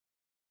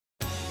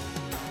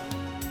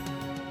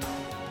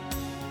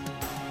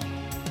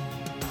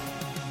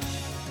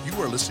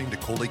are listening to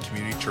Cold Lake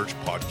Community Church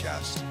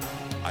podcast.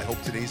 I hope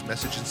today's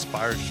message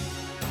inspires you.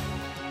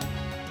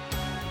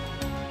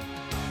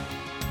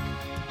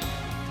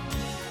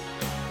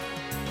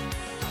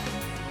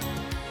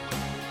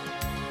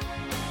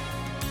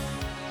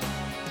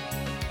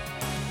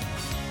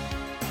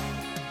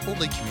 Cold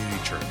Lake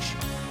Community Church,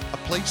 a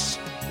place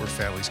where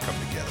families come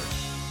together.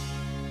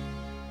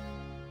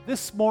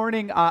 This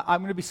morning,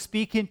 I'm going to be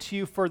speaking to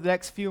you for the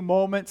next few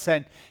moments,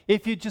 and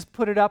if you just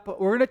put it up,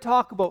 we're going to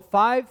talk about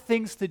 5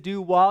 things to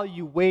do while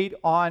you wait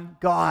on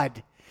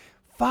God.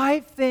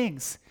 5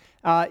 things,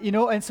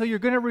 and so you're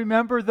going to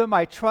remember them,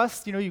 I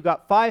trust. You've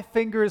got 5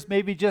 fingers,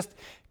 maybe just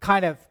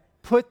kind of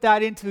put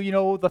that into,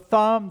 the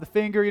thumb, the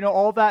finger,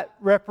 all that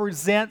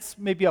represents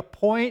maybe a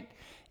point,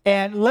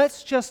 and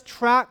let's just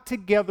track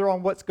together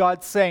on what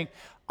God's saying.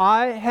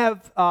 I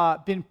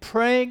have been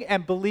praying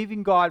and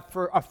believing God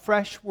for a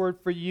fresh word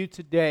for you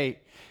today.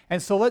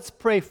 And so let's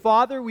pray.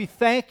 Father, we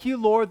thank you,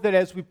 Lord, that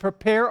as we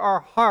prepare our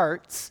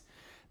hearts,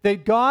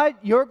 that God,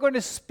 you're going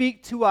to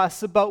speak to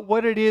us about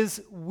what it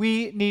is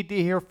we need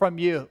to hear from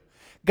you.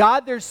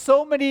 God, there's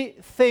so many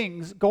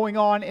things going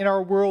on in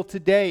our world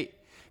today.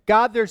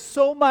 God, there's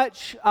so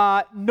much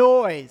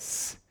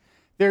noise.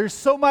 There's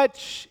so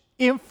much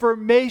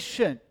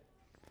information.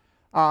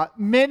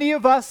 Many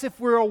of us, if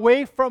we're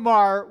away from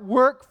our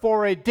work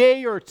for a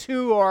day or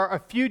two or a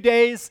few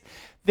days,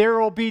 there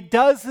will be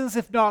dozens,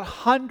 if not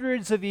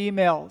hundreds of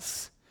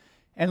emails.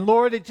 And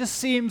Lord, it just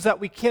seems that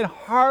we can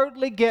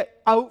hardly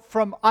get out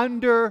from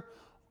under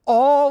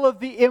all of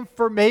the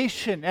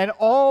information and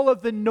all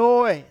of the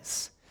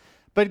noise.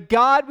 But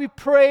God, we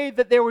pray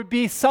that there would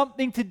be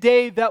something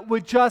today that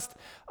would just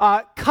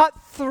cut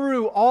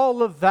through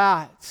all of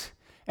that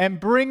and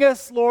bring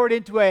us, Lord,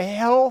 into a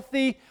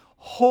healthy,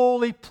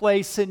 holy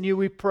place in you,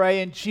 we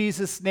pray in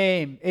Jesus'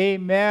 name.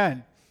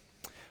 Amen.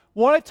 I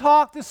want to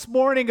talk this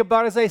morning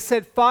about, as I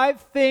said,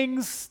 5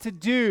 things to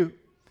do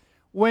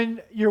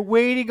when you're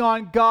waiting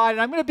on God.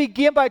 And I'm going to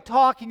begin by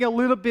talking a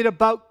little bit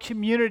about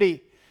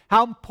community,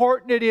 how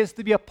important it is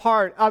to be a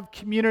part of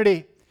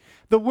community.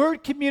 The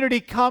word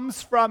community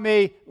comes from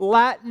a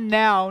Latin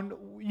noun,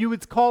 you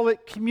would call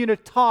it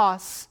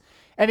communitas,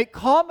 and it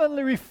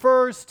commonly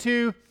refers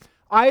to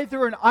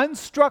either an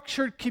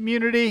unstructured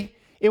community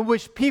in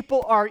which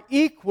people are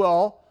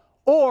equal,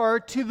 or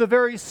to the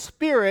very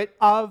spirit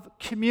of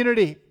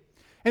community.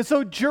 And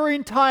so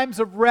during times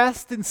of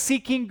rest and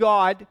seeking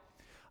God,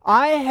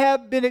 I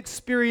have been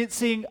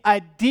experiencing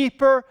a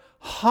deeper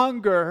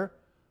hunger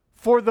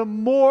for the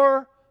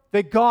more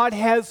that God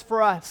has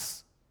for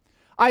us.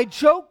 I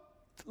joked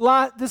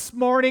this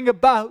morning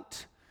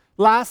about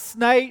last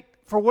night,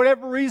 for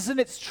whatever reason,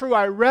 it's true,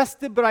 I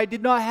rested, but I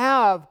did not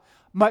have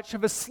much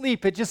of a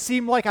sleep. It just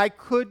seemed like I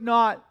could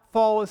not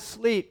fall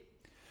asleep.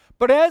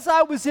 But as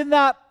I was in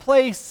that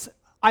place,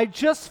 I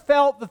just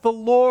felt that the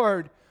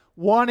Lord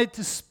wanted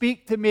to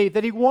speak to me,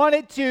 that He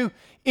wanted to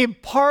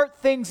impart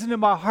things into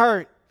my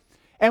heart.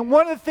 And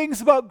one of the things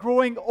about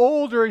growing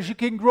older is you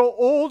can grow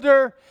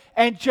older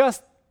and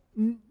just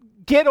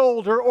get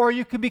older, or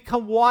you can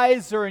become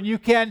wiser and you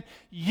can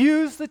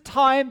use the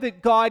time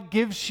that God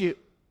gives you.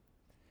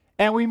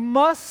 And we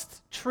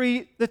must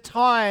treat the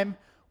time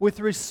with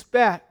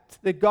respect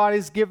that God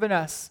has given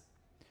us.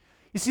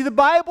 You see, the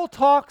Bible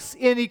talks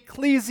in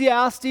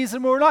Ecclesiastes,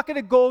 and we're not going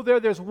to go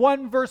there. There's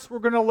one verse we're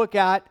going to look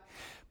at.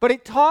 But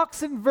it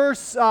talks in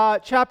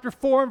chapter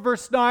 4 and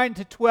verse 9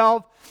 to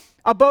 12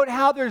 about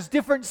how there's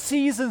different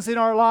seasons in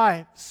our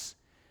lives.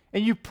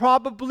 And you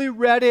probably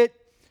read it.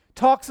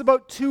 Talks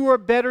about 2 are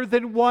better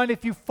than 1.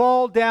 If you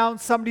fall down,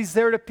 somebody's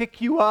there to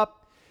pick you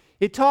up.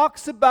 It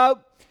talks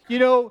about,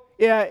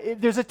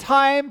 there's a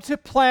time to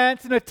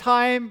plant and a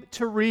time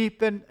to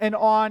reap, and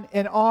on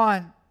and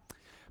on.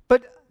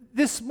 But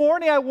this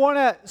morning, I want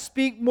to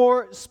speak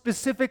more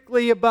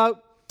specifically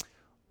about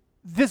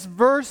this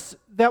verse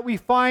that we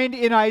find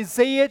in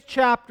Isaiah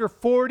chapter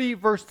 40,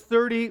 verse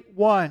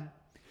 31.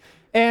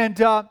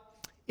 And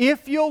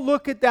if you'll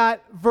look at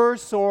that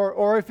verse,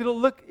 or if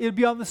it'll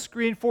be on the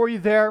screen for you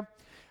there,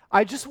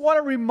 I just want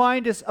to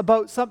remind us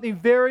about something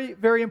very,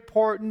 very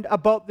important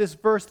about this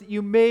verse that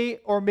you may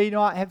or may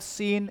not have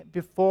seen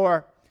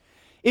before.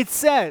 It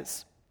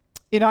says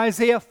in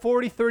Isaiah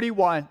 40,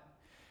 31,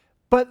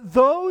 "But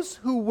those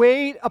who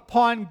wait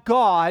upon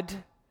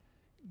God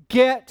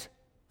get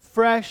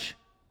fresh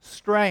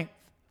strength."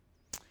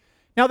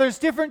 Now, there's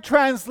different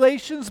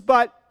translations,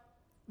 but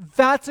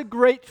that's a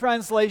great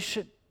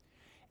translation.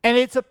 And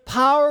it's a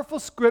powerful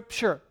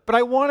scripture, but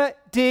I want to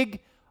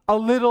dig a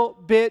little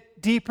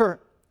bit deeper.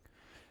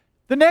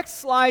 The next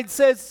slide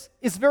says,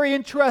 it's very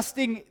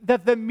interesting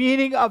that the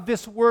meaning of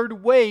this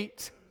word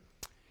wait,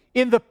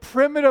 in the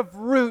primitive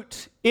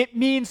root, it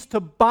means to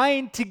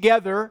bind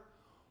together,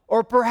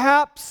 or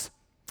perhaps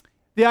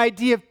the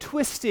idea of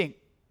twisting.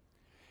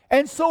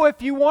 And so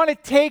if you want to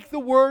take the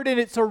word in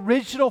its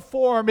original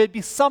form, it'd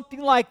be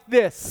something like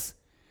this: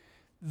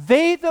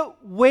 they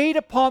that wait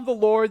upon the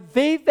Lord,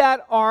 they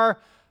that are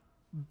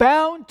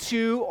bound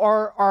to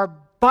or are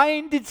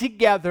binded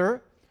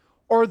together,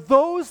 or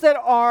those that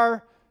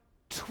are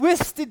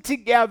twisted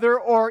together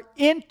or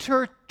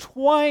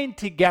intertwined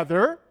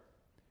together,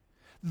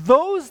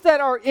 those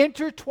that are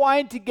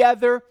intertwined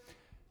together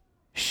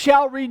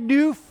shall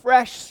renew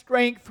fresh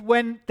strength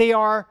when they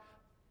are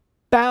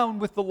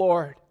bound with the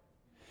Lord.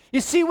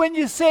 You see, when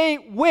you say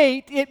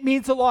wait, it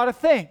means a lot of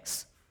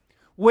things.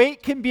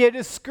 Wait can be a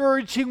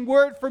discouraging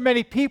word for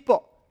many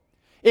people.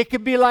 It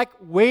can be like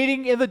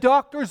waiting in the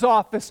doctor's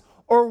office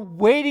or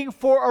waiting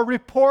for a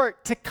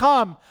report to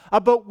come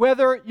about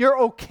whether you're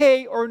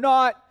okay or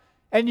not.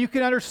 And you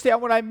can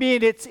understand what I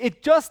mean.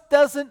 It just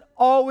doesn't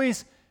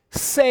always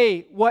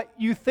say what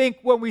you think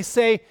when we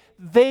say,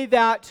 they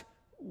that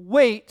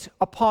wait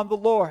upon the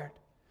Lord.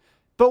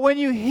 But when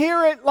you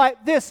hear it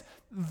like this,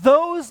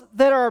 those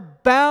that are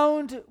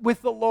bound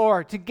with the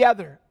Lord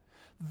together,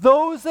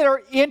 those that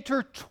are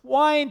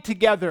intertwined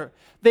together,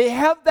 they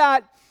have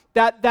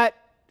that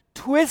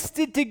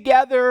twisted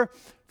together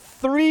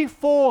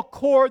threefold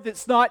cord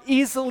that's not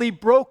easily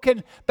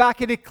broken.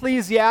 Back in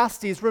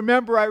Ecclesiastes,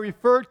 remember I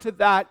referred to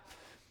that.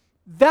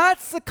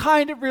 That's the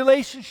kind of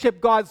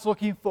relationship God's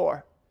looking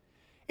for.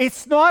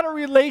 It's not a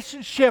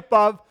relationship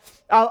of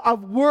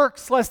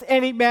works lest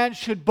any man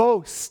should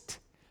boast.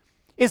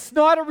 It's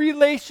not a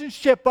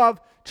relationship of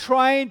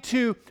trying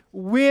to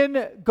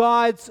win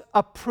God's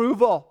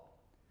approval.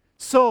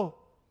 So,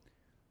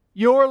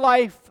 your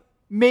life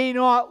may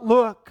not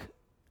look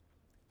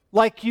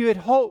like you had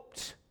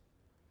hoped,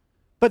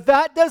 but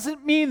that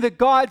doesn't mean that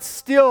God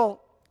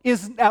still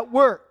isn't at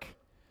work.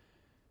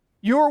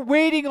 You're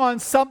waiting on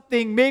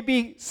something,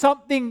 maybe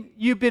something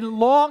you've been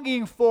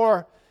longing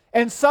for,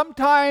 and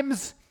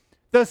sometimes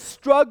the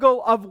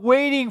struggle of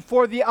waiting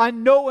for the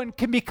unknown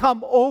can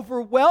become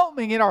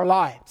overwhelming in our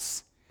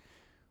lives,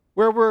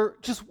 where we're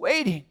just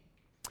waiting.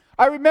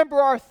 I remember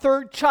our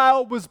third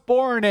child was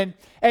born,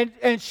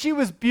 and she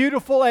was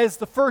beautiful as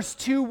the first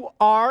two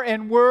are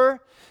and were.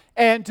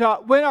 And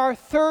when our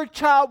third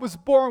child was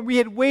born, we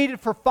had waited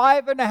for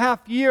 5.5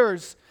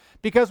 years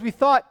because we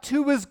thought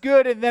 2 was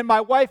good, and then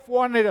my wife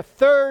wanted a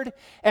third,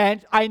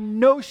 and I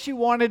know she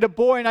wanted a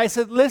boy. And I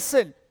said,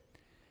 listen,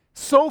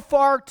 so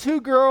far 2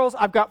 girls,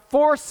 I've got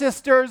 4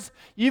 sisters,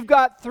 you've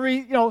got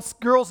 3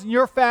 girls in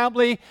your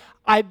family,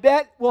 I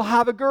bet we'll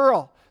have a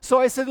girl. So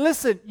I said,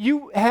 listen,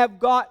 you have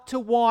got to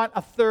want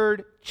a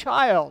third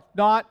child,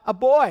 not a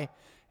boy.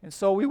 And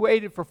so we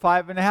waited for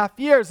 5.5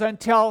 years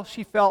until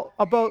she felt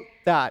about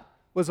that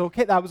was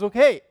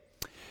okay.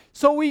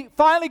 So we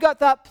finally got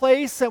that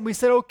place, and we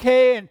said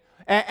okay,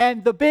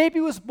 and the baby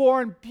was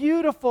born,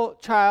 beautiful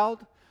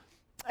child,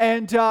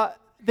 and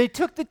they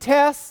took the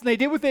tests, and they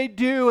did what they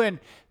do, and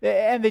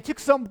they took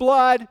some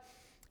blood,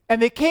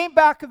 and they came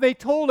back and they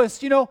told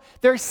us,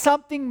 there's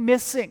something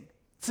missing.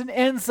 It's an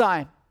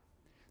enzyme.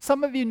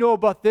 Some of you know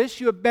about this.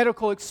 You have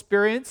medical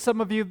experience.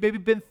 Some of you have maybe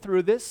been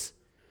through this.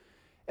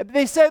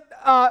 They said,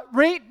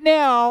 right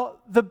now,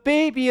 the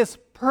baby is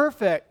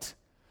perfect,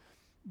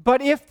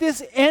 but if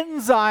this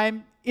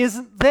enzyme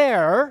isn't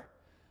there,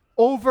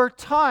 over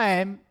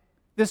time,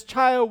 this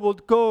child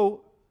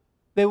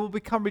they will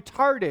become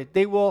retarded.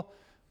 They will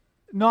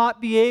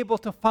not be able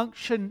to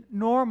function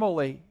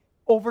normally.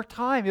 Over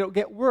time, it'll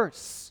get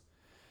worse.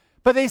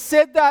 But they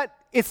said that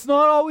it's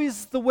not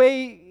always the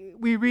way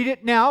we read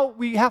it now.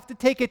 We have to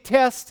take a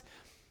test,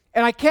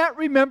 and I can't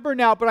remember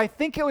now, but I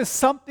think it was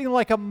something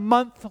like a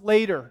month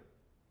later.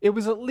 It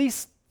was at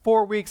least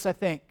 4 weeks, I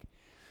think.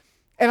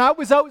 And I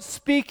was out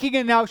speaking,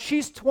 and now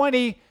she's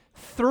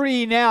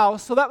 23 now,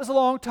 so that was a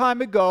long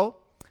time ago.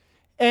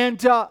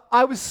 And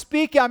I was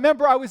speaking. I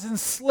remember I was in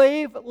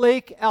Slave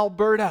Lake,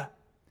 Alberta.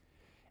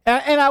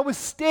 And I was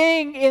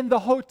staying in the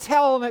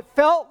hotel, and it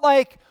felt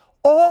like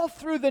all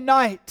through the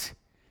night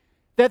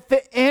that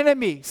the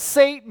enemy,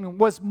 Satan,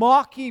 was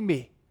mocking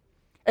me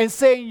and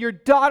saying, your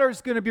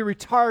daughter's going to be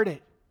retarded.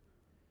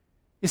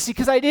 You see,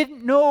 because I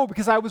didn't know,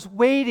 because I was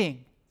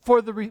waiting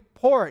for the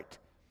report,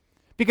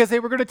 because they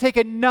were going to take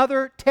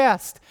another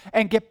test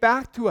and get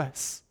back to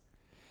us.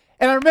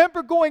 And I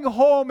remember going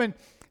home,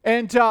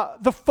 and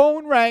the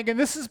phone rang, and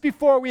this is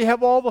before we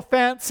have all the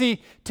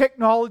fancy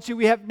technology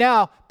we have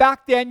now.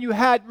 Back then you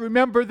had,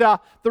 remember, the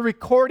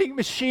recording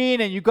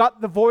machine, and you got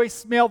the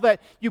voicemail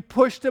that you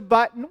pushed a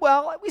button.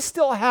 Well, we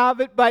still have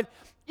it, but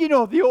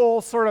the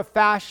old sort of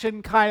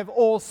fashion kind of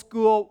old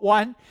school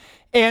one.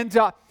 And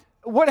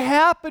what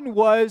happened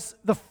was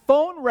the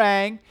phone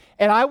rang,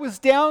 and I was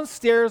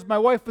downstairs, my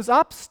wife was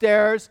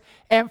upstairs,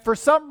 and for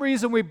some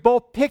reason we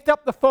both picked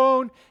up the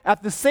phone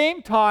at the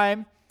same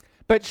time,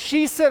 but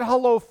she said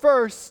hello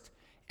first,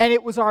 and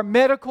it was our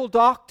medical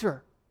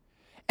doctor.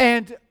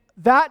 And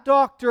that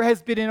doctor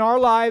has been in our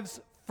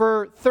lives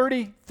for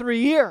 33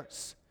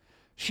 years.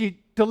 She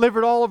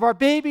delivered all of our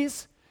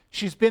babies.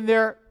 She's been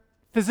their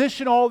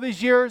physician all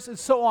these years, and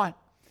so on.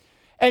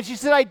 And she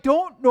said, I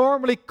don't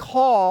normally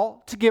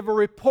call to give a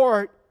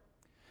report,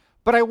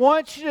 but I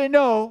want you to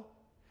know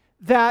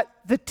that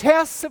the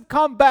tests have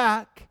come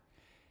back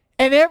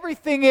and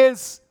everything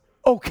is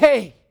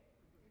okay.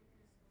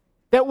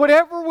 That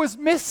whatever was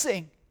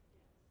missing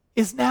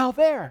is now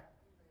there.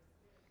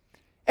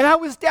 And I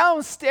was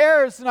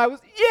downstairs and I was,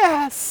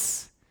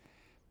 yes.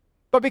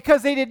 But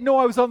because they didn't know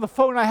I was on the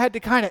phone, I had to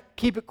kind of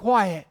keep it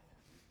quiet.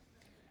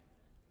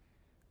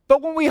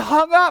 But when we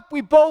hung up,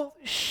 we both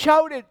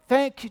shouted,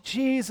 "Thank you,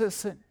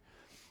 Jesus." And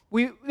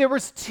there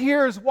was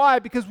tears. Why?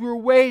 Because we were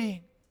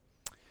waiting.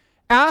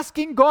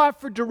 Asking God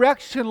for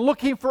direction,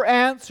 looking for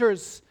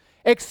answers,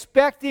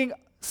 expecting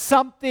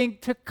something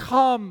to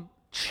come,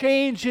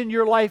 change in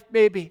your life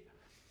maybe.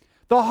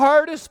 The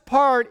hardest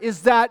part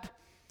is that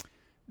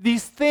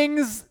these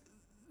things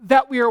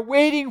that we are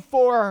waiting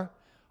for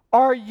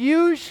are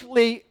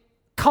usually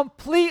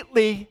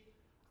completely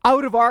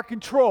out of our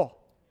control.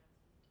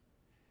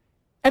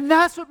 And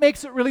that's what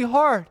makes it really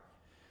hard.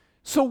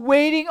 So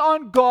waiting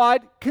on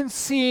God can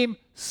seem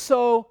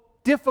so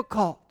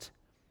difficult.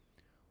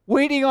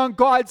 Waiting on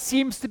God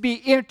seems to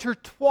be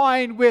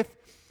intertwined with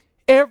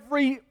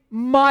every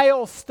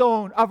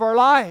milestone of our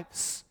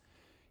lives.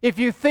 If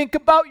you think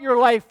about your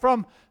life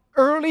from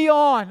early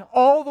on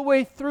all the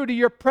way through to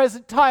your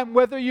present time,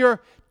 whether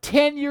you're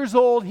 10 years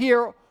old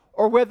here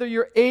or whether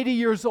you're 80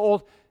 years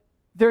old,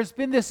 there's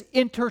been this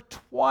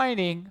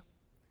intertwining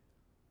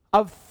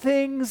of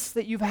things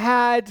that you've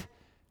had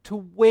to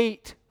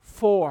wait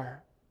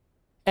for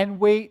and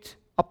wait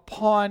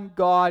upon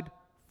God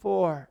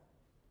for.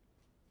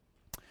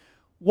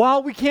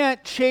 While we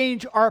can't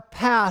change our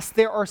past,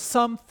 there are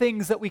some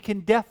things that we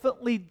can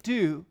definitely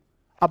do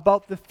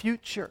about the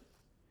future.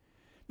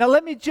 Now,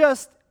 let me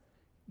just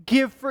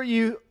give for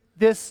you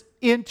this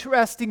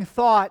interesting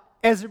thought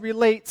as it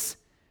relates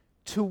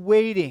to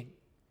waiting.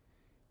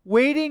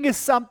 Waiting is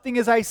something,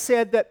 as I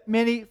said, that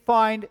many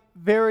find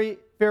very,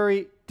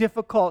 very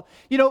difficult.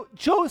 You know,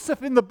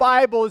 Joseph in the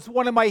Bible is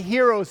one of my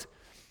heroes.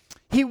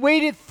 He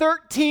waited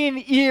 13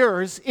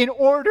 years in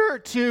order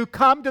to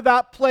come to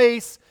that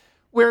place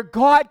where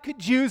God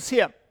could use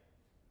him.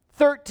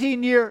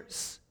 13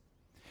 years.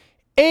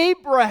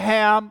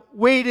 Abraham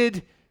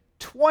waited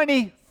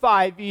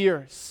 25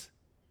 years.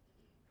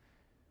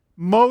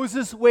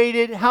 Moses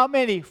waited how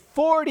many?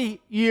 40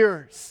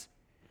 years.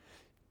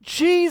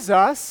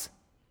 Jesus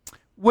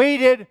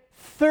waited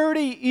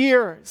 30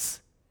 years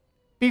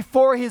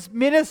before his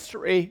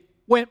ministry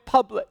went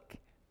public.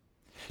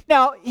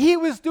 Now, he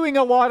was doing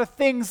a lot of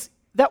things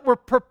that were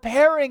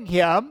preparing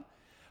him,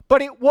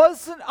 but it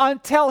wasn't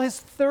until his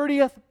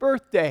 30th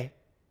birthday,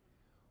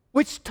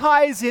 which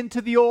ties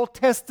into the Old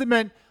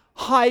Testament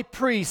high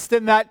priest,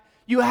 in that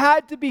you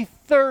had to be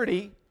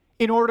 30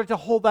 in order to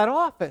hold that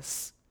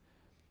office.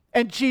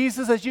 And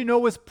Jesus, as you know,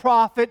 was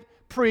prophet,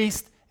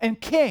 priest, and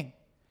king.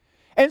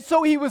 And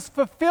so he was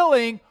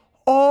fulfilling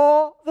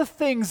all the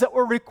things that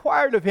were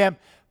required of him,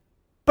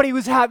 but he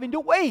was having to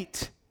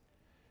wait.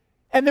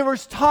 And there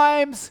was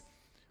times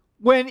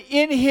when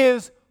in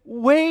his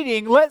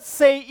waiting, let's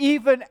say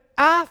even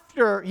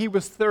after he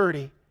was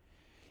 30,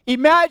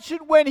 imagine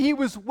when he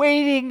was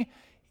waiting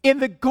in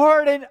the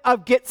Garden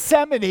of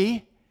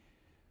Gethsemane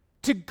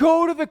to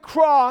go to the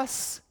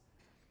cross,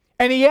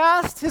 and he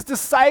asked his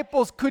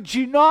disciples, "Could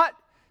you not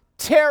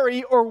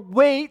tarry or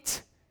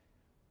wait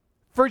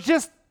for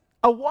just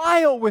a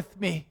while with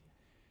me?"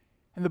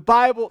 And the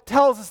Bible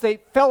tells us they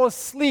fell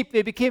asleep.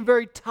 They became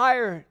very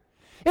tired.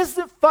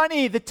 Isn't it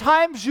funny? The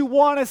times you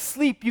want to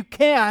sleep, you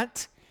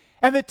can't.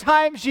 And the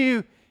times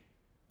you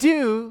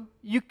do,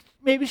 you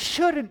maybe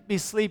shouldn't be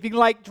sleeping,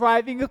 like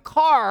driving a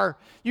car.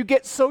 You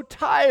get so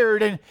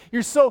tired and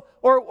you're so,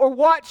 or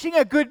watching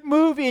a good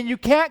movie and you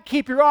can't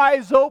keep your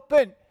eyes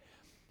open.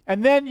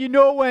 And then you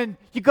know when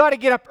you got to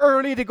get up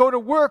early to go to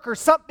work or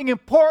something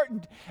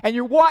important, and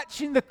you're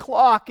watching the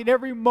clock and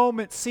every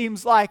moment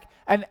seems like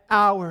an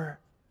hour.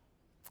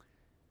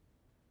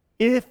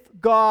 If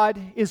God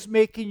is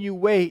making you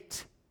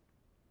wait,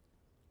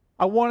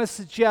 I want to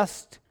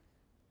suggest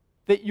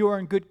that you're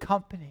in good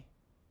company.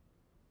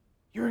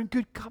 You're in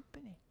good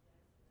company.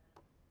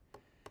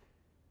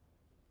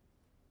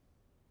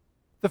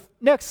 The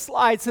next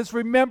slide says,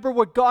 remember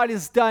what God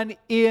has done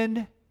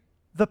in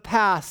the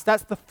past.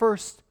 That's the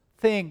first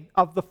thing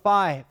of the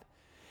 5.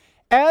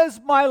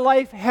 As my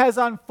life has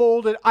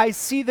unfolded, I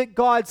see that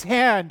God's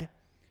hand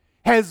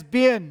has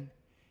been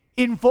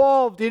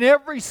involved in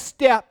every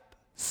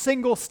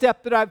single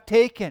step that I've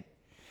taken.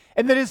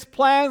 And that his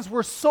plans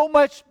were so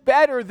much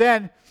better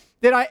than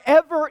I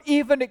ever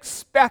even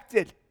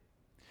expected.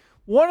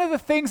 One of the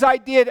things I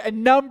did a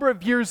number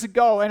of years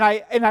ago, and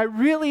I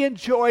really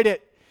enjoyed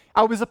it,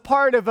 I was a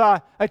part of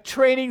a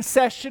training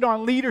session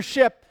on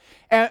leadership,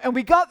 and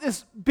we got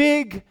this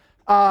big,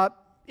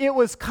 it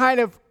was kind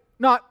of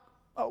not,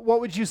 what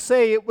would you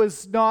say, it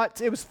was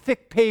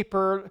thick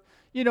paper,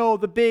 you know,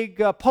 the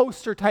big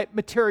poster type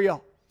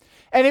material.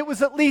 And it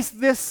was at least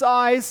this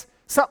size,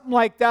 something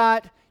like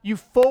that. You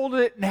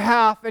folded it in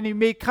half and you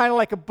made kind of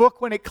like a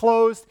book when it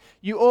closed.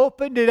 You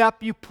opened it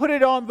up, you put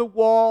it on the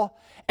wall,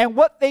 and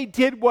what they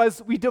did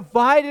was we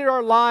divided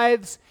our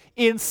lives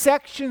in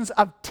sections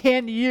of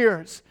 10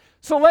 years.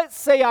 So let's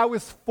say I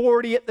was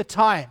 40 at the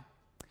time.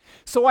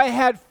 So I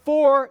had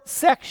 4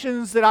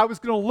 sections that I was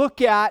going to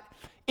look at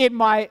in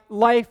my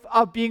life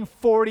of being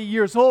 40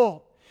 years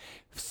old.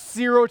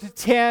 0 to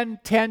 10,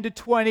 10 to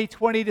 20,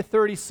 20 to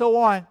 30, so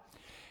on.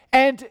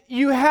 And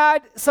you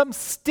had some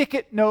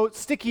sticky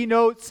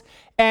notes,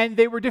 and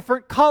they were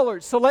different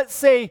colors. So let's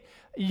say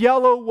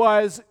yellow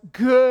was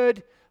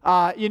good,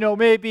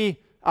 maybe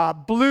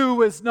blue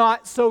was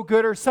not so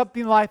good or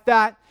something like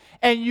that.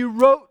 And you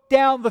wrote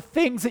down the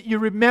things that you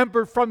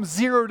remembered from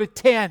 0 to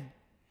 10.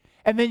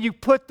 And then you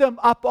put them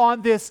up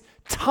on this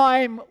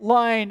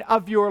timeline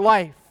of your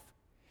life.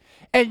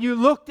 And you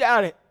looked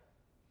at it.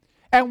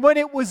 And when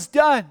it was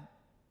done,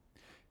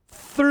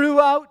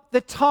 throughout the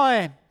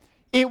time,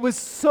 it was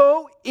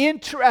so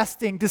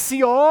interesting to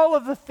see all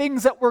of the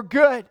things that were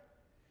good.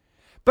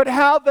 But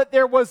how that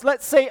there was,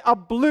 let's say, a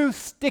blue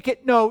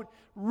stick-it note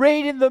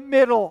right in the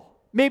middle,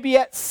 maybe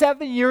at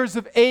 7 years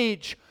of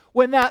age,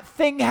 when that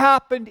thing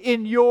happened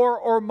in your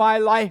or my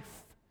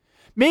life.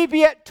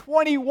 Maybe at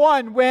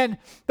 21, when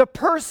the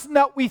person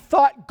that we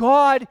thought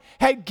God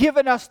had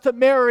given us to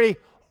marry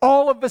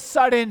all of a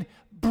sudden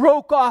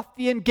broke off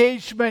the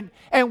engagement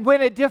and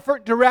went a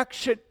different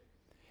direction.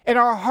 And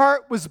our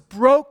heart was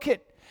broken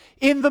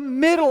in the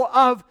middle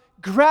of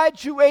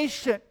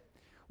graduation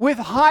with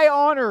high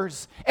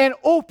honors and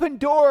open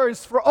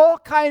doors for all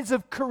kinds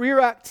of career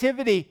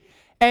activity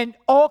and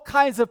all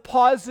kinds of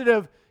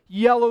positive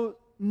yellow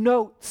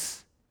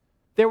notes.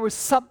 There was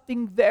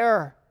something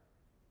there.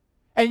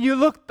 And you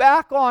look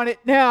back on it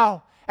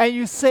now and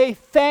you say,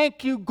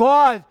 thank you,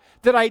 God,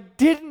 that I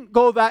didn't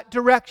go that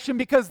direction,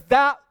 because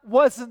that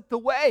wasn't the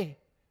way.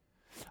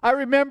 I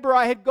remember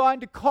I had gone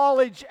to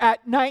college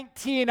at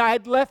 19. I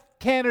had left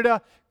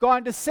Canada,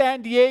 gone to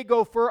San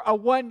Diego for a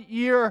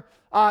 1-year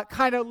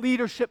kind of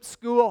leadership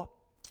school.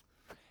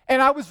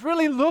 And I was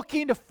really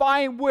looking to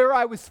find where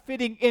I was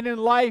fitting in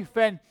life,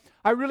 and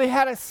I really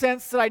had a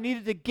sense that I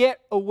needed to get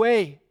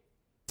away.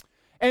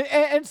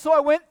 And so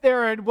I went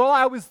there, and while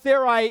I was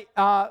there,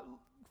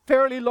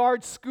 fairly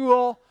large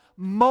school,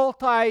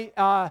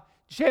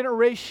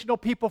 multi-generational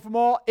people from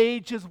all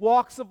ages,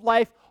 walks of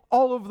life,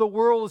 all over the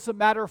world, as a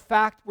matter of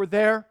fact, were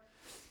there.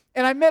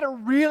 And I met a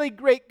really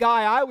great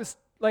guy. I was,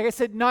 like I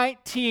said,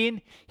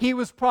 19. He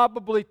was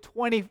probably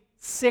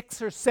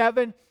 26 or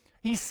 7.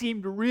 He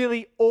seemed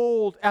really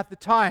old at the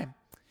time.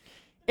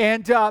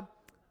 And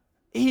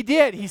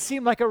he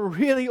seemed like a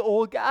really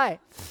old guy.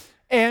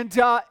 And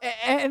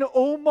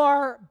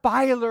Omar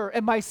Byler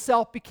and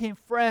myself became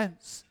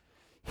friends.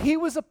 He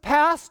was a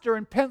pastor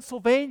in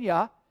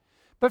Pennsylvania,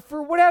 but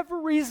for whatever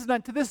reason,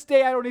 and to this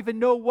day I don't even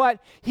know what,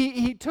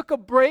 he took a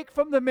break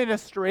from the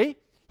ministry.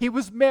 He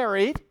was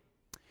married.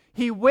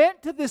 He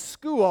went to this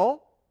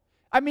school.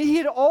 I mean, he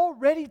had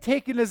already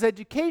taken his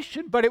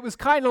education, but it was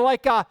kind of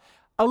like a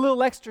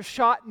little extra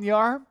shot in the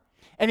arm.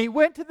 And he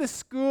went to this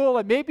school,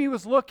 and maybe he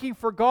was looking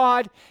for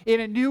God in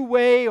a new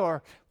way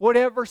or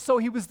whatever. So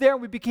he was there,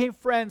 and we became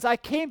friends. I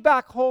came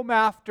back home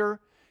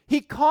after.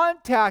 He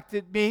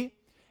contacted me,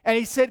 and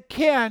he said,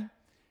 Ken,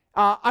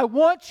 I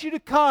want you to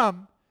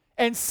come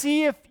and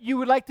see if you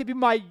would like to be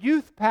my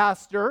youth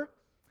pastor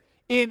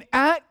in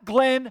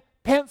Glen,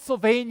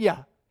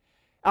 Pennsylvania.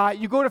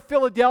 You go to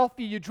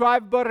Philadelphia, you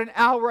drive about an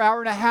hour,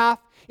 hour and a half.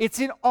 It's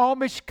in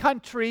Amish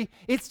country.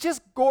 It's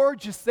just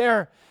gorgeous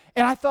there.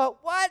 And I thought,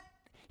 what?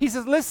 He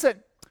says,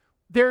 listen,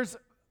 there's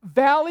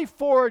Valley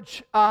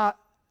Forge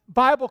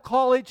Bible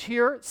College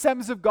here,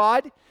 Assemblies of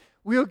God.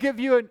 We'll give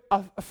you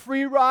a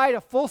free ride,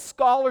 a full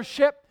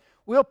scholarship.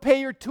 We'll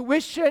pay your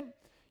tuition.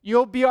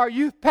 You'll be our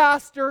youth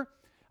pastor.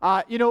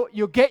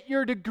 You'll get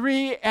your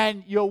degree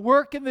and you'll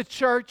work in the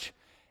church.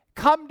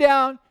 Come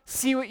down,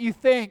 see what you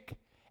think.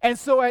 And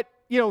so at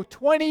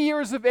 20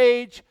 years of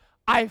age,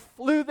 I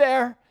flew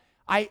there.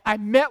 I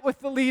met with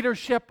the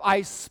leadership.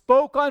 I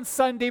spoke on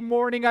Sunday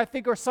morning, I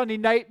think, or Sunday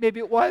night, maybe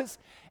it was.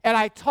 And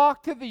I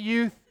talked to the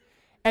youth.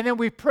 And then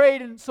we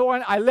prayed and so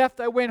on. I left.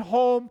 I went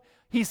home.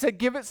 He said,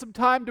 give it some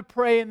time to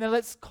pray, and then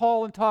let's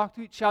call and talk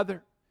to each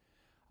other.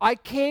 I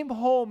came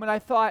home and I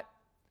thought,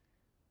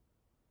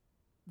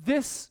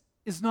 this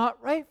is not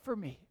right for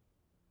me.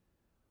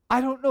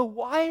 I don't know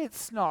why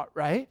it's not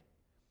right,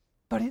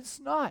 but it's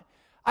not.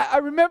 I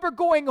remember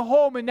going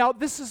home, and now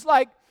this is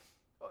like,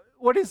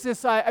 what is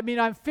this?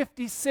 I'm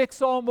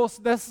 56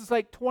 almost. This is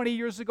like 20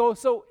 years ago,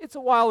 so it's a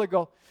while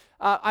ago.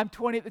 I'm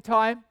 20 at the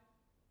time.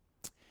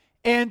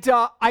 And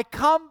I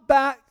come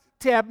back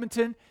to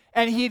Edmonton,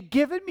 and he had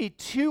given me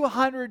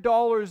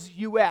 $200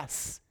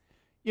 US,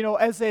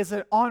 as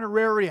an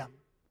honorarium.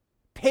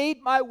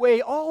 Paid my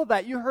way, all of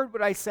that. You heard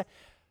what I said.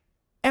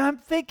 And I'm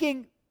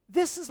thinking,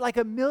 this is like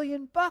 $1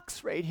 million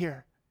right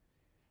here.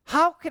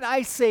 How can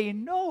I say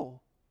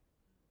no?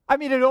 I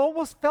mean, it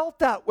almost felt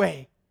that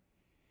way.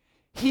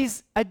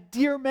 He's a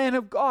dear man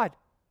of God.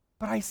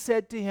 But I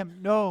said to him,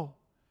 no.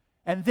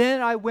 And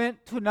then I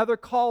went to another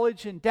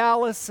college in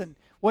Dallas and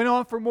went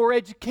on for more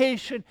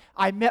education.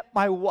 I met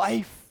my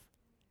wife.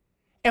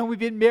 And we've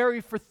been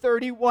married for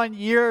 31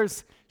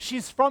 years.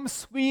 She's from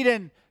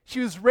Sweden.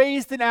 She was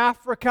raised in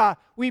Africa.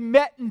 We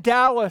met in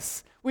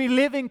Dallas. We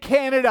live in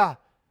Canada.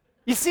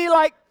 You see,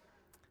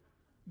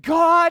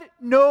 God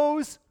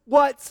knows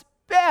what's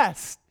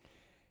best.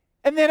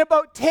 And then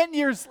about 10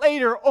 years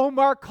later,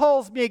 Omar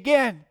calls me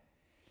again.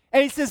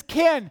 And he says,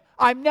 Ken,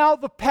 I'm now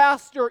the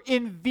pastor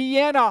in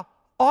Vienna,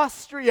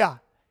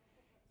 Austria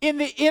in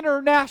the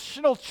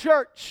international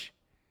church.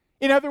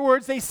 In other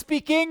words, they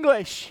speak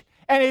English,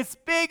 and it's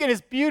big and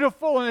it's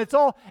beautiful and it's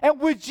all, and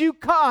would you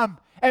come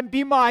and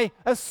be my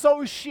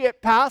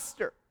associate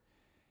pastor?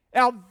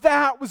 Now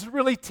that was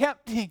really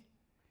tempting.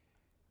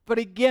 But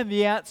again,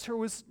 the answer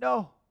was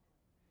no.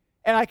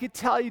 And I could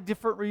tell you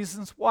different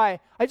reasons why.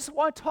 I just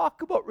want to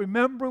talk about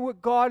remembering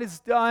what God has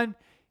done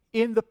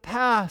in the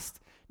past.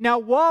 Now,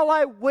 while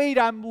I wait,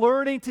 I'm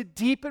learning to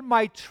deepen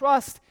my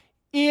trust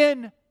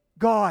in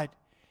God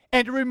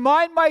and to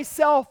remind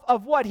myself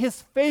of what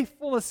His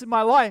faithfulness in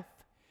my life.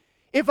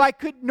 If I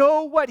could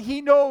know what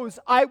He knows,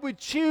 I would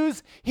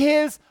choose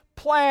His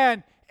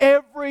plan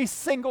every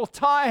single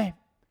time.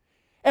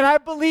 And I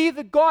believe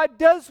that God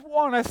does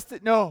want us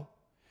to know.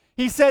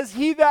 He says,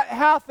 he that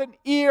hath an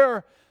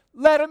ear,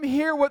 let him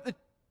hear what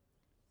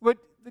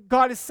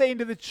God is saying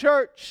to the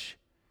church.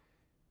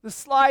 The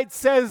slide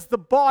says the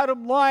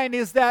bottom line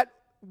is that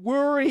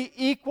worry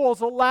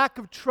equals a lack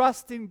of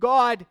trust in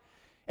God.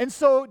 And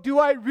so, do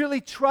I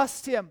really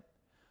trust Him?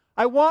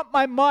 I want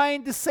my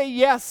mind to say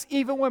yes,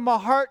 even when my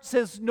heart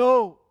says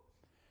no.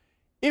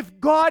 If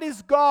God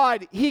is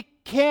God, He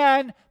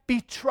can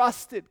be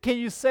trusted. Can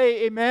you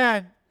say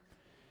amen?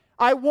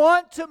 I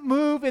want to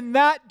move in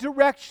that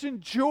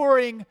direction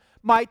during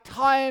my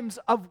times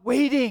of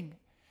waiting.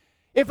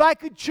 If I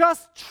could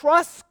just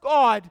trust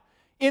God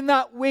in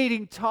that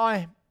waiting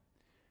time.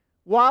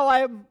 While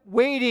I'm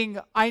waiting,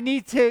 I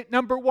need to,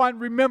 number one,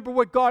 remember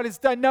what God has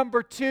done.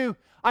 Number two,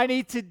 I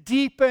need to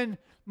deepen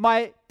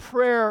my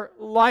prayer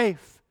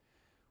life.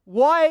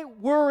 Why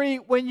worry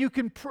when you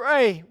can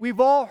pray? We've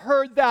all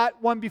heard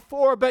that one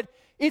before, but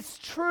it's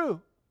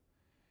true.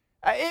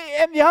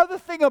 And the other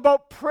thing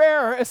about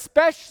prayer,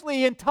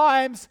 especially in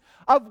times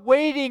of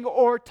waiting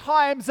or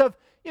times of,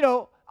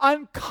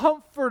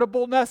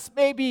 uncomfortableness,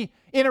 maybe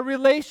in a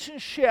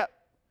relationship,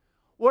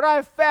 what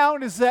I've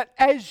found is that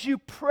as you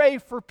pray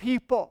for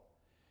people,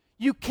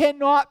 you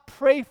cannot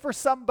pray for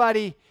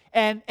somebody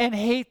and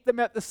hate them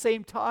at the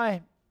same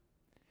time.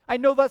 I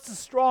know that's a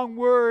strong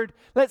word.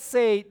 Let's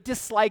say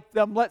dislike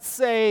them. Let's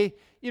say,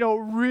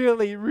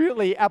 really,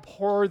 really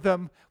abhor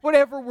them.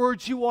 Whatever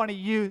words you want to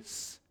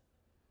use.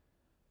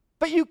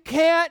 But you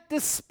can't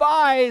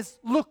despise,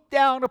 look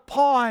down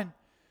upon,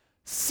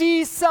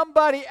 see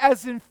somebody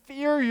as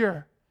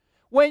inferior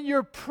when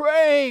you're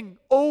praying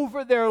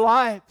over their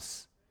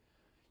lives.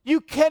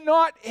 You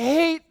cannot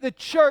hate the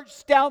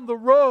church down the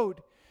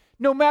road,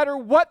 no matter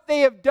what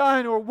they have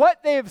done or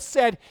what they have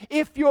said,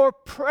 if you're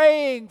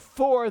praying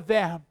for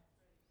them.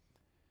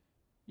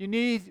 We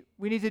need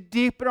to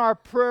deepen our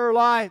prayer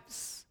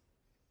lives.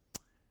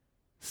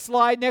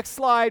 Next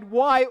slide.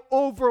 Why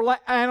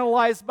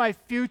overanalyze my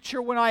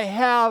future when I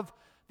have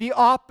the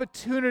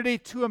opportunity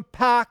to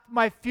impact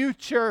my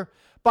future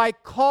by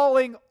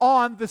calling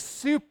on the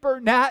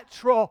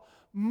supernatural,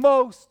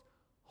 most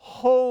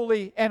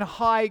holy and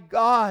high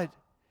God?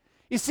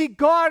 You see,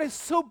 God is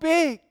so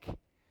big.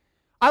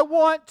 I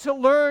want to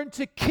learn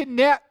to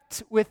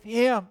connect with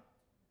Him.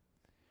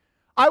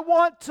 I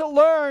want to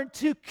learn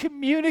to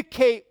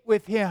communicate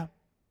with Him.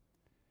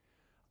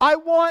 I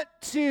want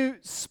to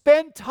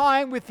spend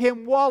time with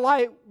Him while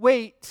I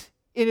wait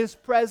in His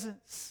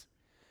presence.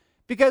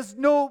 Because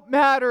no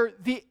matter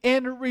the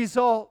end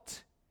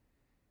result,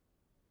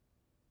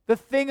 the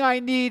thing I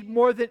need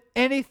more than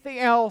anything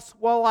else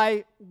while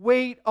I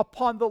wait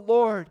upon the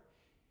Lord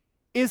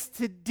is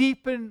to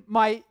deepen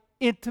my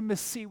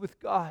intimacy with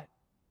God.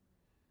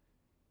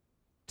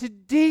 To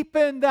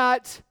deepen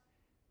that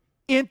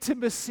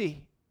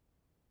intimacy.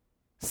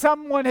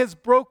 Someone has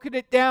broken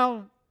it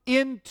down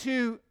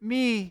into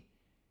me,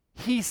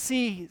 He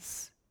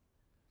sees.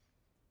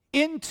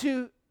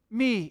 Into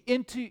me,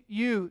 into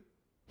you,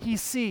 He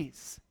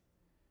sees.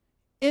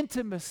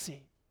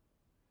 Intimacy.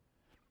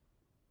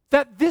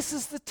 That this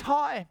is the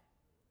time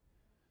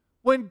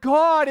when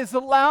God is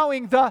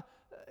allowing the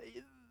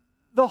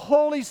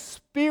Holy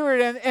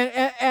Spirit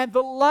and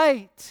the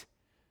light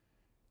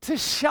to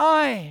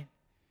shine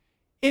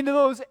into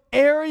those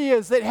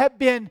areas that have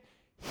been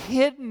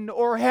hidden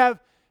or have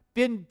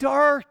been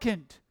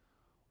darkened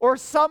or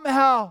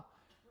somehow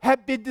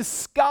have been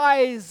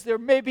disguised or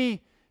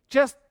maybe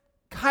just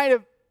kind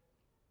of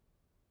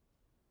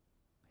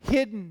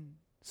hidden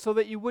so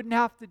that you wouldn't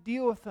have to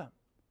deal with them.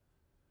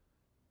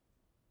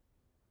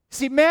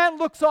 See, man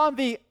looks on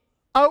the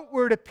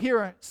outward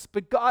appearance,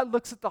 but God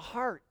looks at the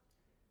heart.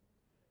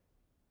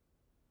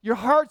 Your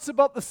heart's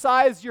about the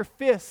size of your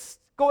fist.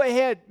 Go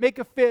ahead, make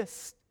a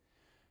fist.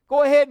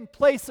 Go ahead and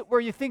place it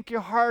where you think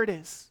your heart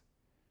is.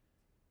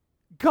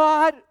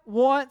 God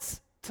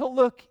wants to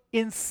look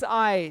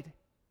inside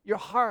your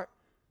heart.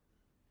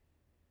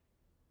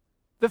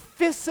 The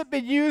fists have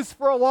been used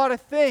for a lot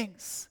of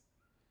things.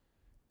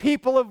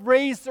 People have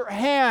raised their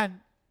hand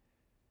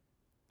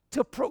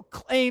to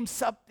proclaim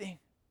something,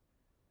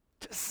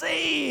 to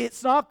say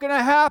it's not going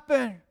to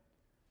happen.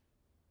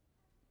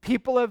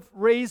 People have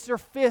raised their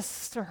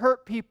fists to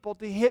hurt people,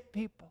 to hit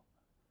people.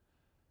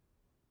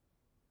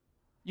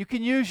 You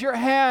can use your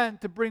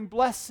hand to bring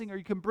blessing, or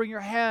you can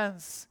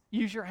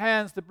use your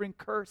hands to bring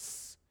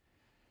curse.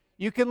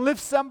 You can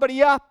lift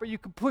somebody up, or you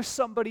can push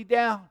somebody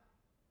down.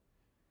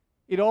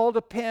 It all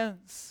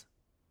depends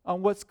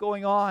on what's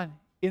going on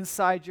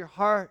inside your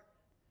heart,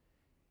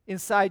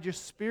 inside your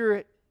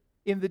spirit,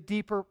 in the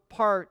deeper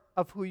part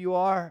of who you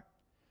are.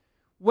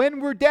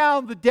 When we're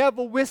down, the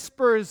devil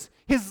whispers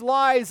his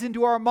lies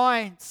into our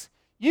minds.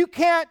 You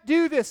can't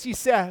do this, he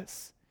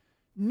says.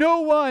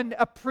 No one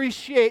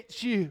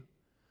appreciates you.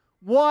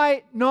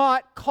 Why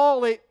not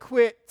call it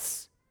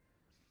quits?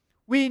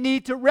 We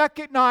need to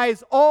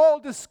recognize all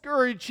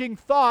discouraging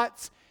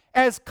thoughts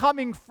as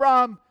coming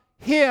from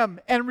him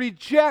and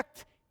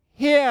reject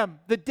him,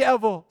 the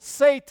devil,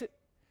 Satan,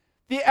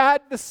 the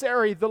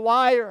adversary, the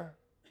liar.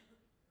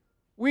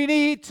 We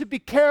need to be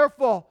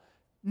careful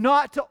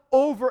not to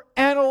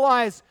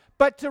overanalyze,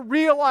 but to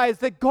realize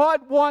that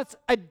God wants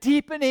a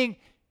deepening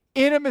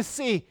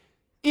intimacy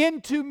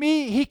into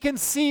me. He can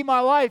see my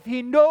life.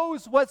 He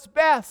knows what's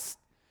best.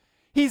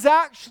 He's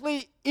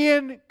actually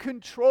in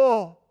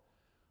control.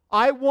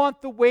 I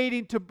want the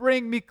waiting to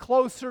bring me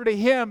closer to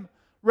him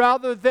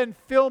rather than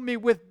fill me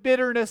with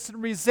bitterness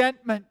and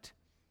resentment.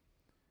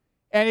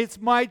 And it's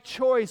my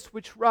choice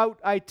which route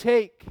I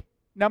take.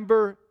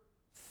 Number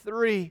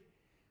 3,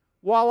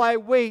 while I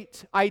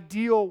wait, I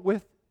deal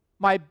with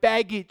my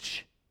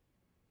baggage.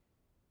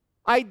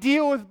 I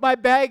deal with my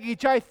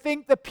baggage. I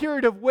think the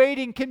period of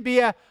waiting can be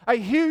a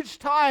huge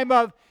time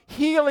of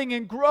healing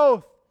and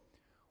growth,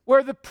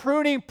 where the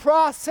pruning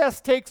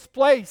process takes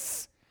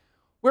place,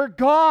 where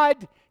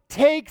God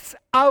takes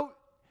out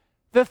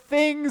the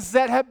things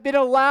that have been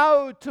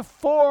allowed to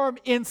form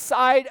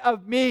inside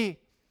of me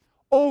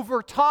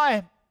over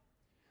time.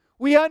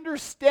 We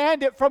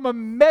understand it from a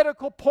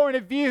medical point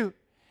of view.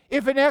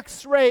 If an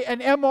X-ray,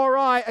 an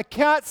MRI, a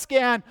CAT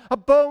scan, a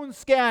bone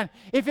scan,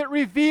 if it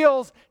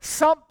reveals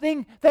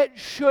something that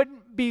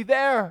shouldn't be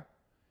there,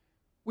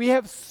 we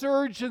have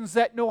surgeons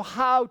that know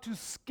how to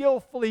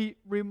skillfully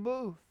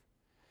remove.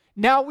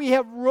 Now we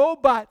have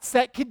robots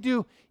that can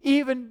do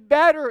even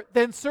better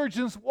than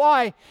surgeons.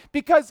 Why?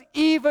 Because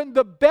even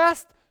the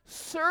best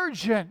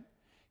surgeon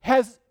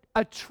has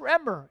a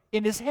tremor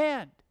in his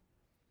hand.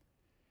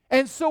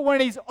 And so when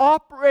he's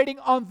operating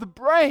on the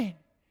brain,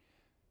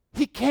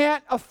 he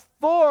can't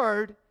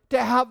afford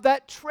to have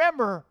that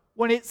tremor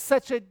when it's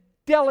such a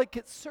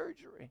delicate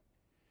surgery.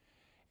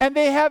 And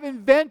they have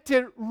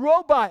invented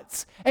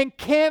robots. And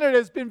Canada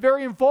has been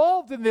very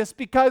involved in this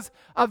because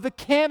of the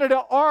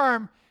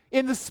Canadarm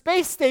in the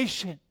space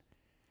station.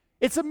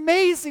 It's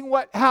amazing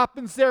what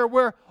happens there,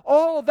 where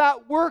all of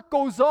that work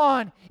goes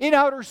on in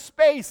outer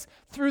space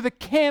through the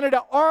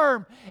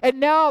Canadarm. And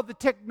now the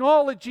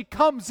technology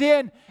comes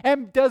in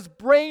and does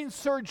brain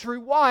surgery.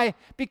 Why?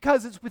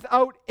 Because it's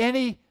without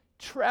any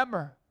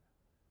tremor.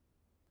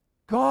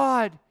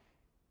 God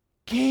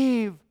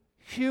gave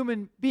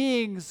human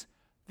beings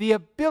the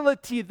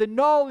ability, the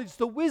knowledge,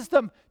 the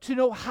wisdom to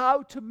know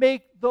how to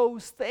make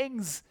those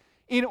things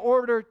in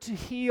order to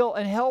heal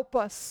and help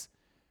us.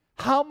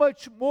 How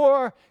much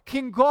more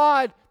can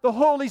God, the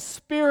Holy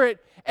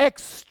Spirit,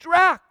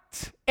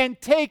 extract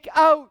and take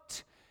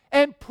out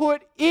and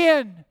put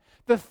in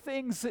the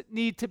things that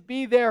need to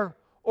be there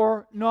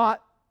or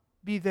not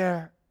be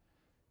there?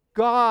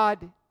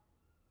 God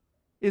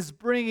is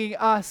bringing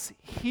us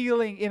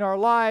healing in our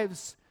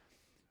lives.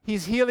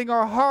 He's healing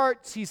our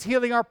hearts. He's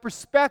healing our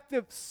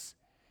perspectives.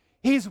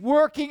 He's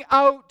working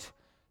out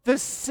the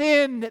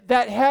sin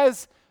that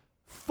has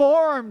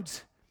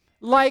formed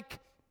like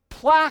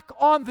plaque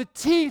on the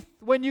teeth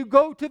when you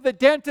go to the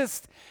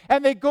dentist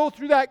and they go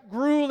through that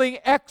grueling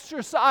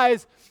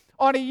exercise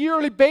on a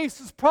yearly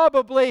basis,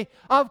 probably,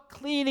 of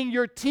cleaning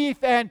your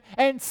teeth and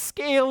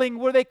scaling.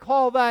 What do they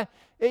call that?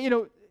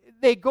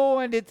 They go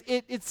and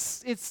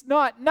it's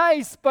not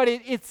nice, but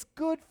it's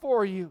good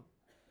for you.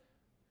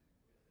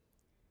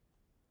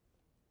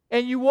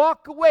 And you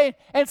walk away,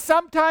 and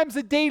sometimes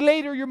a day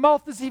later your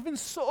mouth is even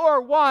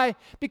sore. Why?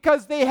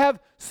 Because they have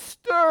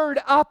stirred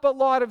up a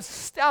lot of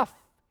stuff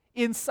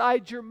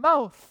inside your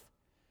mouth.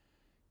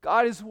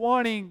 God is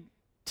wanting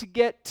to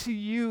get to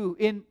you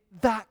in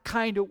that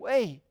kind of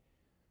way.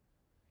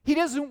 He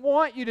doesn't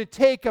want you to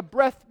take a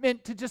breath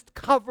mint to just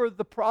cover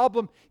the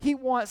problem. He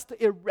wants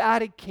to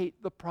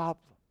eradicate the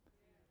problem.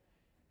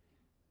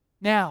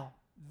 Now,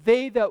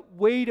 they that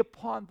wait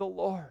upon the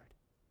Lord,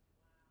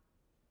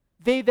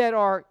 they that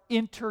are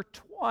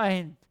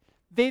intertwined,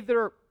 they that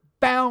are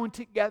bound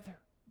together,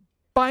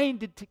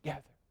 binded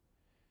together,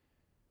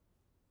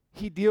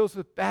 He deals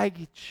with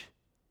baggage.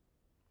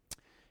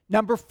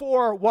 Number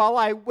 4, while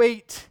I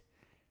wait,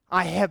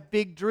 I have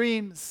big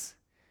dreams.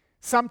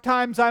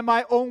 Sometimes I'm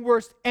my own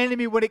worst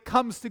enemy when it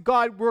comes to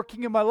God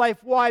working in my life.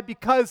 Why?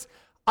 Because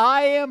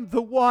I am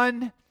the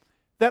one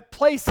that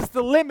places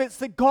the limits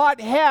that God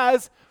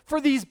has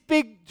for these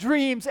big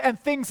dreams and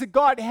things that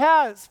God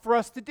has for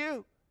us to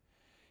do.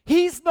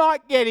 He's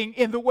not getting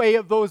in the way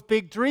of those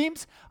big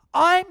dreams.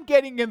 I'm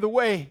getting in the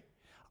way.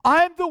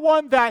 I'm the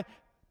one that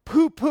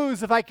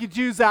poo-poos, if I could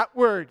use that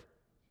word.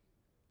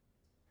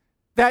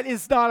 That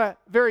is not a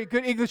very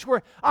good English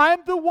word. I'm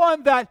the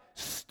one that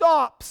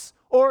stops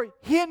or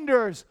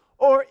hinders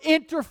or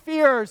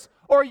interferes,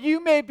 or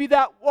you may be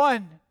that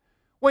one.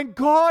 When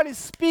God is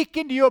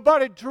speaking to you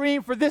about a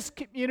dream for this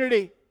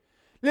community,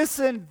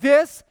 listen,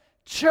 this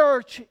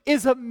church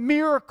is a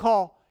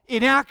miracle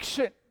in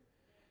action.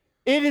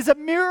 It is a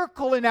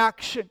miracle in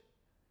action.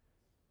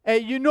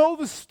 And you know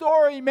the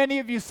story, many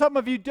of you, some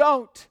of you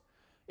don't.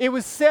 It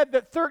was said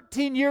that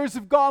 13 years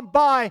have gone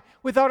by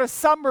without a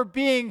summer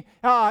being,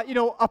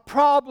 a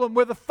problem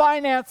where the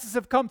finances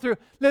have come through.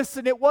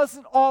 Listen, it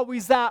wasn't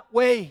always that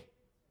way.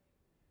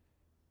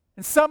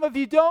 And some of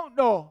you don't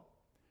know.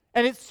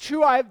 And it's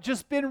true, I've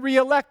just been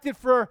reelected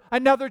for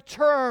another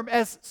term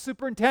as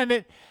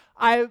superintendent.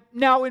 I'm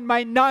now in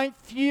my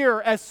 9th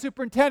year as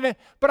superintendent,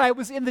 but I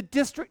was in the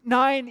district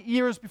 9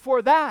 years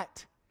before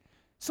that.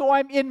 So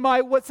I'm in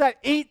my,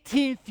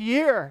 18th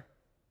year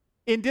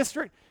in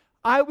district.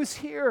 I was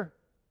here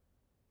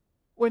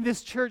when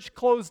this church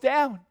closed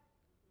down.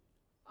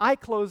 I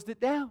closed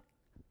it down.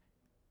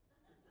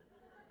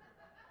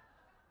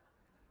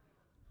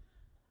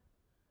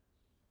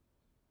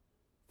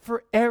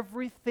 For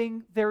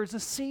everything, there's a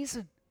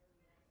season.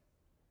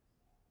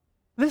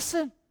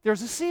 Listen,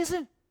 there's a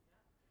season.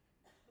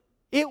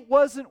 It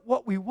wasn't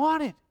what we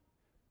wanted,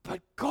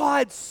 but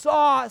God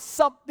saw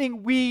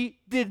something we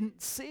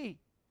didn't see.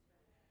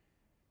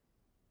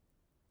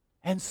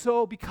 And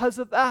so because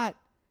of that,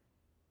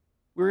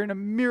 we're in a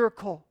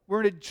miracle.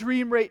 We're in a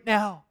dream right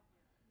now.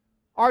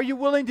 Are you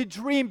willing to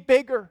dream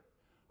bigger?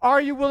 Are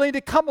you willing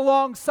to come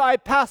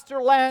alongside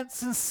Pastor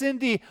Lance and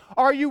Cindy?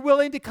 Are you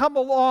willing to come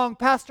along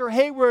Pastor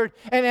Hayward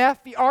and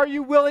Effie? Are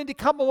you willing to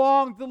come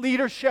along the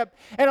leadership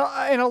and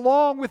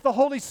along with the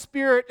Holy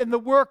Spirit and the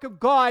work of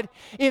God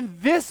in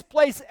this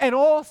place and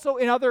also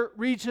in other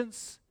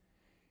regions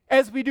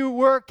as we do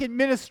work in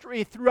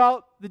ministry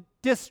throughout the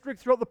district,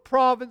 throughout the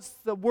province,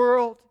 the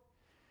world?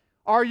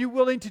 Are you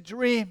willing to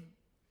dream?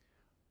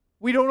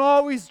 We don't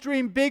always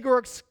dream big or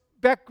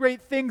expect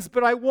great things,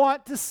 but I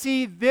want to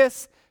see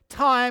this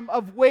time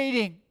of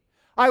waiting.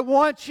 I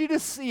want you to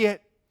see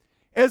it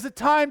as a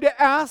time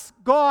to ask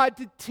God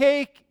to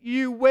take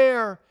you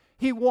where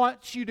He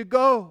wants you to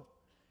go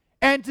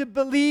and to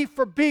believe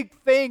for big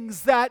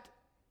things that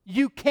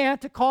you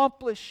can't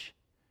accomplish.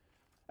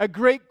 A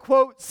great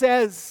quote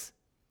says,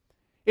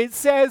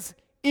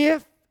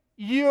 if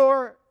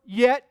you're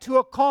yet to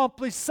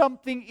accomplish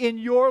something in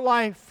your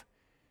life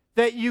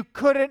that you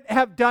couldn't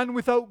have done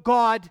without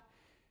God,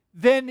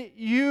 then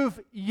you've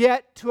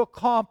yet to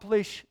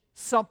accomplish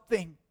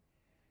something.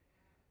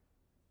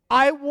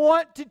 I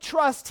want to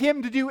trust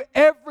Him to do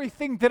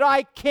everything that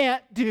I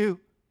can't do.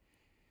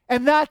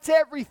 And that's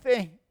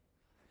everything.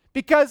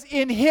 Because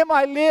in Him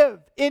I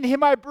live, in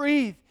Him I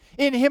breathe,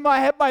 in Him I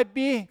have my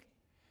being.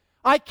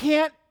 I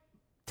can't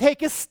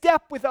take a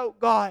step without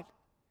God.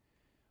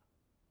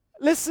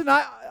 Listen,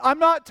 I'm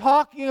not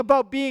talking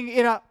about being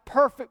in a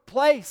perfect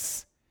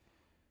place.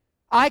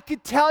 I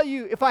could tell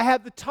you if I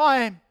had the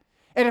time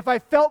and if I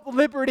felt the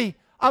liberty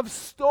of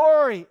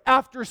story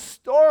after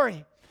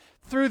story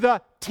through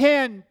the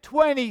 10,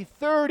 20,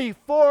 30,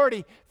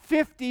 40,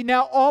 50,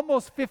 now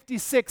almost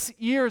 56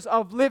 years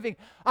of living,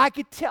 I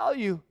could tell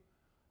you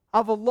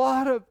of a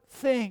lot of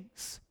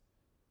things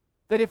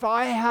that if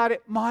I had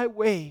it my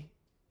way,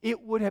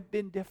 it would have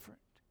been different.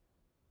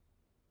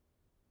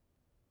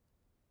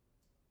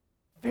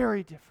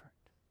 Very different.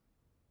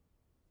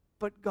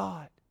 But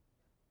God.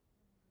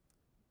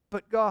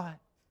 But God.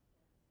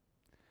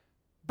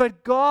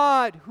 But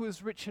God who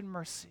is rich in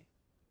mercy.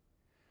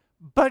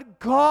 But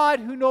God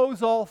who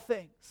knows all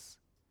things.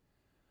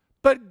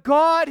 But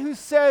God who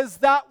says,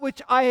 that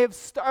which I have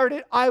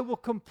started, I will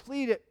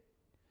complete it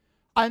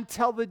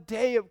until the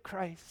day of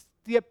Christ,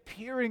 the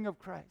appearing of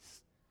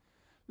Christ.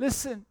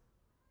 Listen,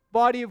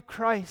 body of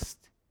Christ,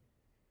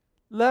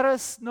 let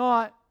us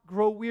not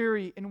grow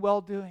weary in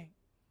well-doing.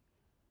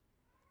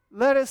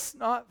 Let us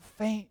not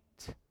faint.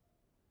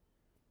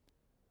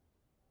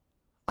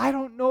 I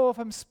don't know if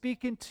I'm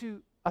speaking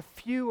to a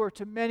few or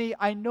to many.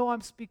 I know I'm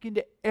speaking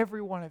to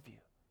every one of you.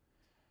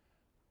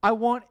 I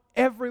want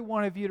every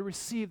one of you to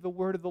receive the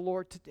word of the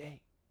Lord today.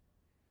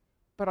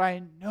 But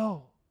I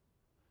know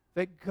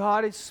that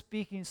God is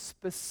speaking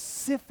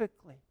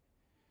specifically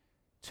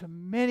to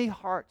many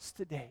hearts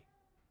today.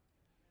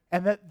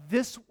 And that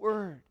this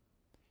word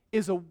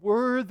is a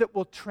word that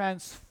will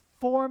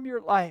transform your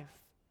life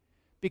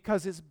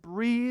because it's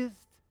breathed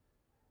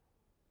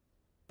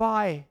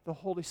by the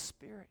Holy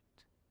Spirit.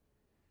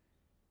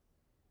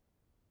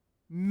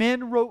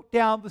 Men wrote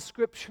down the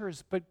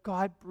scriptures, but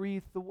God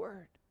breathed the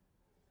word.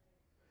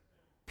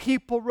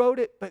 People wrote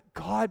it, but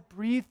God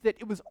breathed it.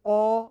 It was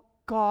all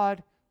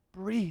God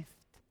breathed.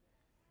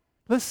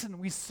 Listen,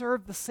 we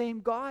serve the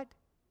same God.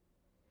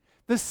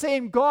 The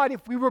same God,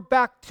 if we were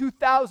back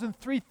 2,000,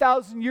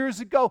 3,000 years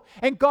ago,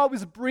 and God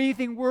was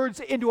breathing words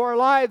into our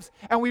lives,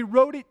 and we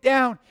wrote it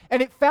down,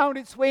 and it found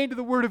its way into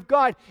the Word of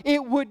God,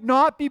 it would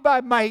not be by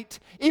might,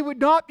 it would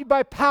not be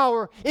by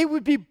power, it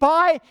would be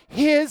by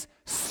His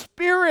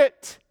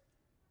Spirit.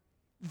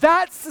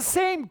 That's the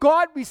same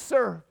God we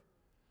serve.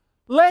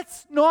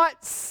 Let's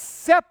not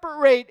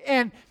separate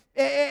and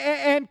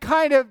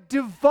kind of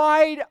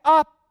divide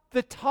up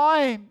the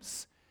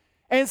times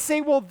and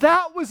say, well,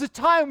 that was a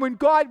time when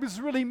God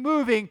was really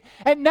moving,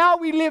 and now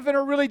we live in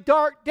a really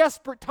dark,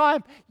 desperate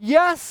time.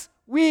 Yes,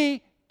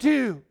 we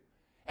do.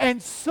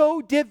 And so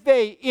did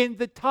they in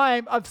the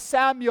time of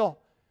Samuel.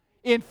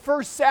 In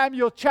 1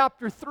 Samuel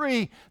chapter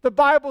 3, the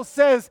Bible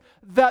says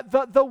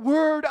that the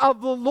word of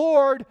the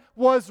Lord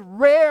was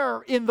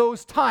rare in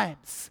those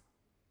times.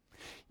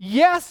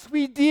 Yes,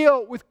 we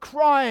deal with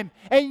crime,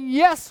 and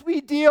yes,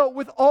 we deal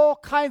with all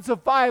kinds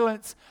of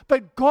violence,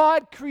 but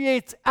God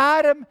creates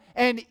Adam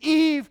and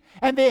Eve,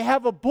 and they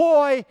have a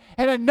boy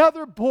and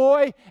another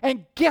boy,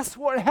 and guess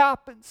what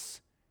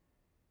happens?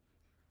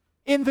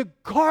 In the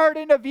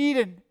Garden of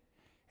Eden,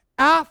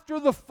 after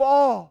the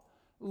fall,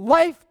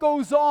 life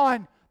goes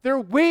on. They're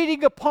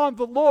waiting upon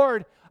the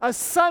Lord. A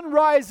son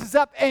rises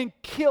up and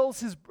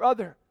kills his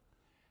brother.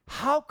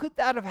 How could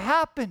that have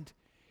happened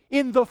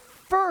to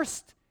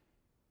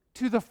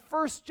the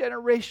first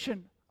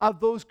generation of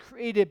those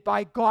created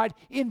by God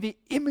in the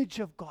image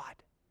of God?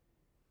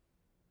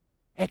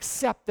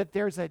 Except that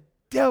there's a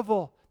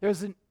devil,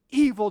 there's an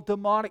evil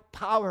demonic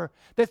power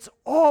that's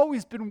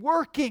always been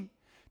working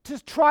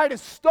to try to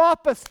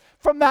stop us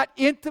from that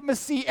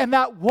intimacy and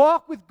that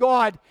walk with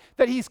God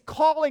that He's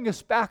calling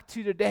us back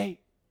to today.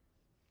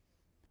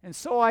 And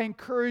so I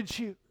encourage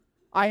you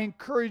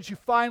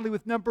finally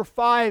with number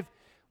 5,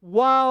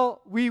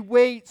 while we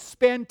wait,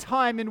 spend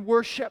time in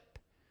worship.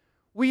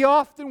 We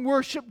often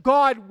worship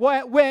God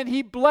when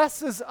He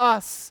blesses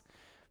us,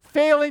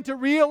 failing to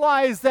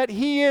realize that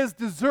He is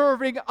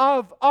deserving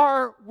of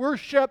our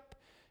worship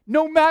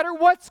no matter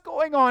what's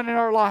going on in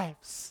our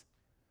lives.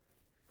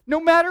 No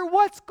matter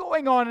what's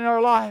going on in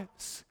our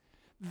lives.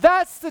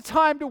 That's the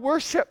time to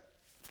worship.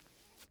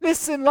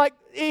 Listen, like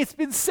it's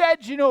been said,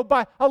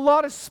 by a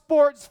lot of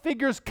sports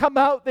figures come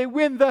out, they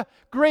win the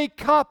Grey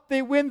Cup,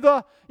 they win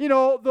the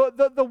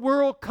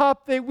World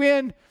Cup, they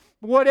win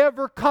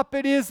whatever cup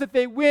it is that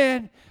they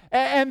win,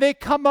 and they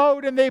come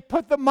out and they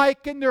put the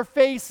mic in their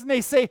face and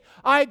they say,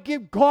 I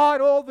give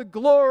God all the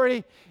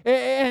glory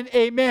and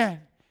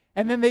amen.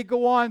 And then they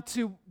go on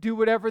to do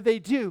whatever they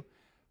do.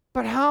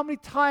 But how many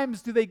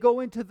times do they go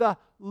into the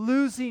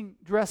losing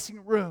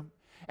dressing room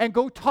and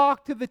go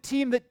talk to the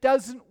team that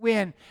doesn't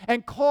win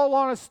and call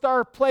on a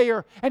star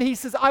player, and he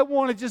says, I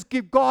want to just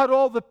give God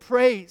all the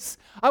praise.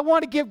 I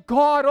want to give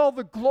God all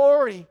the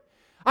glory.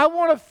 I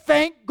want to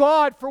thank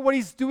God for what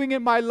He's doing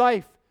in my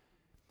life.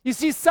 You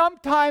see,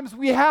 sometimes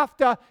we have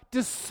to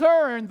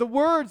discern the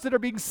words that are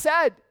being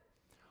said.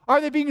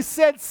 Are they being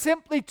said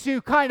simply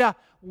to kind of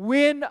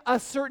win a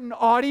certain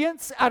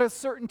audience at a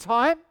certain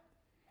time,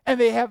 and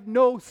they have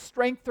no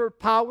strength or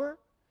power?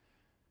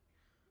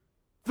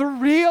 The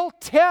real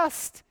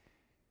test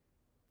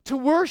to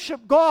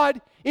worship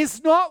God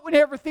is not when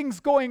everything's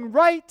going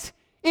right.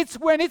 It's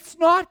when it's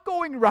not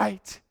going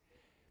right.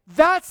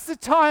 That's the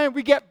time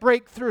we get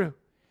breakthrough.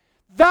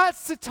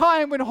 That's the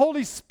time when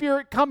Holy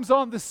Spirit comes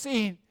on the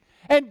scene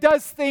and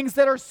does things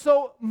that are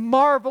so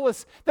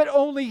marvelous that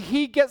only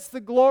He gets the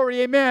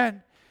glory.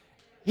 Amen.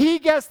 He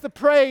gets the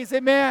praise.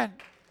 Amen.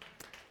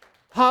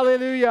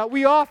 Hallelujah.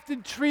 We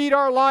often treat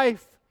our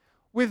life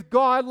with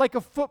God like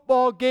a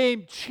football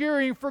game,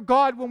 cheering for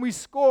God when we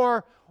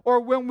score or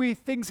when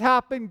things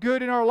happen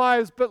good in our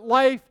lives. But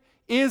life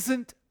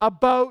isn't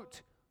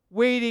about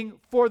waiting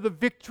for the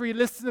victory.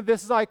 Listen to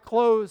this as I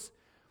close.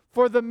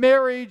 For the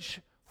marriage,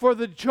 for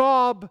the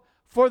job,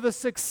 for the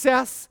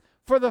success,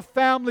 for the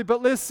family.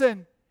 But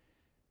listen,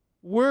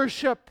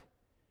 worship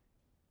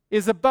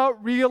is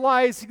about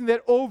realizing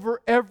that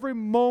over every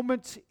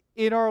moment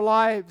in our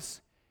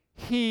lives,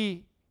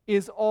 He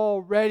is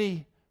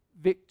already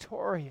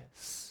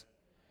victorious.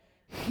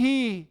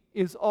 He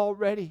is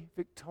already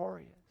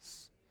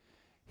victorious.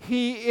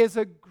 He is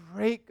a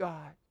great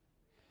God.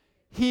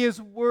 He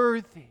is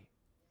worthy.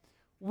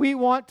 We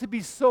want to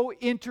be so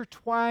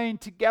intertwined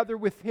together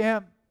with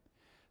Him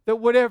that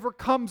whatever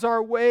comes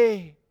our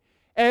way,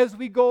 as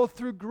we go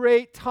through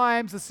great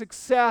times of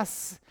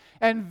success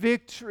and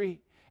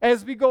victory,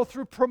 as we go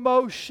through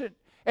promotion,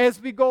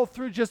 as we go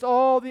through just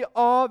all the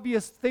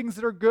obvious things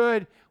that are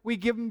good, we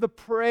give Him the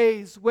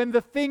praise. When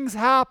the things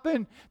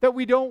happen that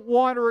we don't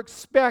want or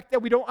expect,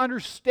 that we don't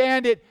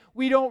understand it,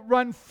 we don't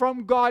run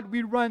from God,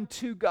 we run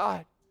to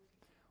God.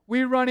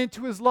 We run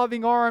into His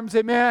loving arms.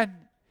 Amen.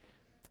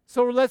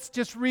 So let's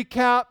just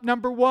recap.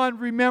 Number 1,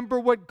 remember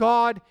what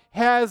God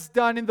has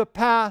done in the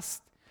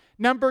past.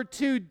 Number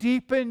 2,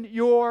 deepen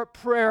your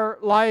prayer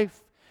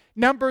life.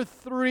 Number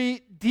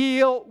 3,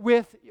 deal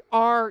with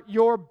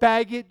your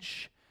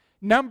baggage.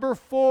 Number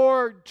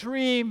 4,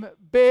 dream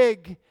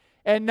big.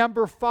 And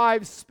number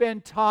 5,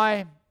 spend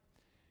time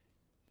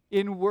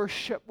in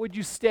worship. Would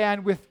you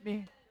stand with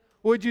me?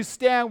 Would you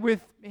stand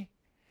with me?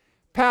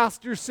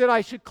 Pastor said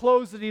I should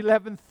close at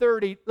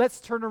 11:30.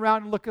 Let's turn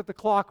around and look at the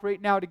clock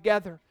right now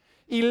together.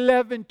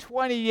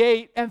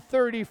 11:28 and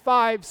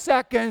 35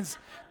 seconds.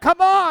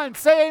 Come on,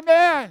 say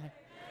amen.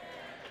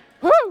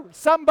 Woo,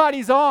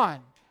 somebody's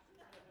on.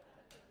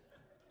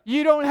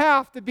 You don't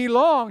have to be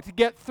long to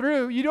get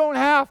through. You don't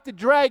have to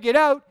drag it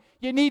out.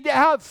 You need to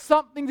have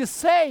something to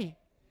say.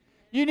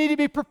 You need to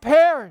be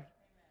prepared.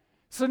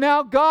 So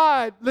now,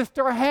 God, lift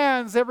our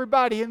hands,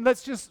 everybody, and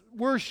let's just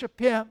worship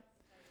Him.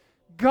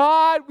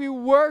 God, we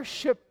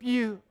worship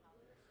You.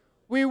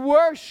 We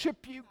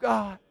worship You,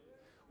 God.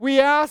 We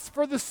ask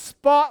for the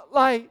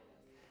spotlight.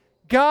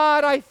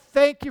 God, I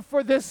thank You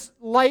for this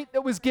light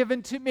that was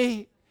given to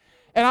me.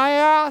 And I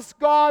ask,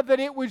 God, that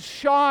it would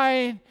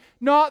shine,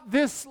 not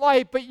this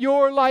light, but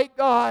Your light,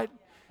 God.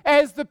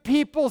 As the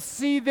people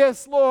see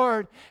this,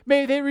 Lord,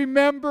 may they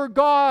remember,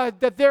 God,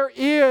 that there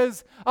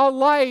is a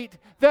light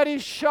that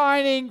is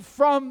shining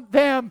from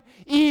them,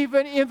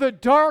 even in the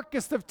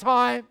darkest of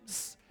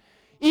times.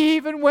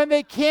 Even when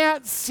they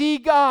can't see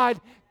God,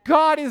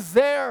 God is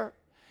there.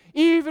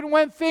 Even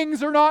when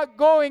things are not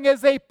going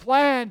as they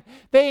planned,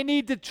 they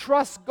need to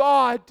trust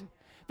God.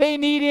 They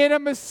need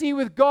intimacy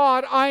with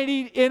God. I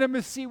need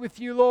intimacy with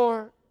You,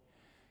 Lord.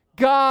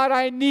 God,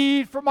 I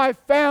need for my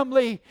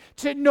family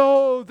to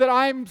know that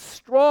I'm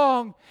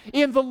strong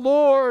in the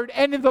Lord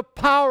and in the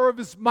power of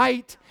His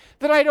might.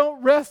 That I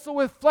don't wrestle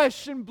with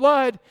flesh and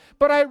blood,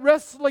 but I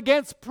wrestle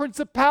against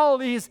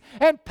principalities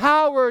and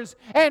powers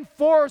and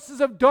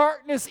forces of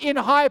darkness in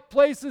high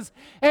places.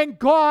 And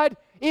God,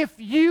 if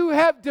You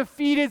have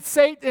defeated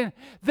Satan,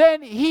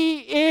 then he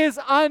is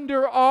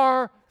under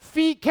our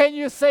feet. Can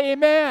you say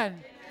amen?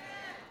 Amen.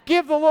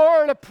 Give the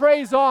Lord a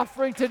praise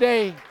offering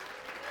today.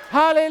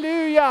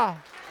 Hallelujah.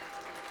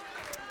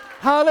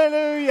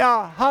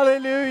 Hallelujah.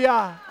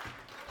 Hallelujah.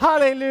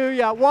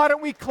 Hallelujah. Why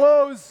don't we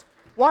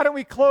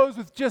close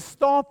with just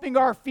stomping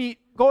our feet?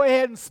 Go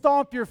ahead and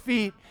stomp your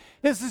feet.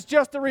 This is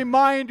just a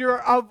reminder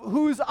of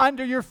who's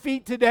under your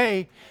feet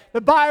today.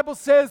 The Bible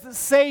says that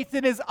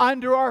Satan is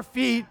under our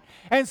feet.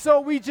 And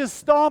so we just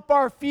stomp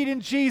our feet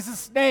in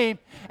Jesus' name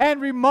and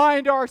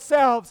remind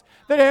ourselves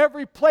that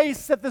every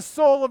place that the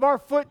sole of our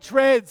foot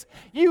treads,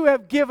 You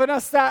have given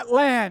us that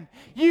land.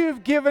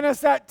 You've given us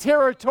that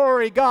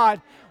territory,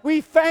 God. We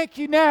thank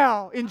You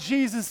now in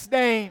Jesus'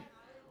 name.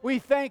 We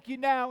thank You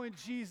now in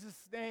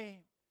Jesus' name.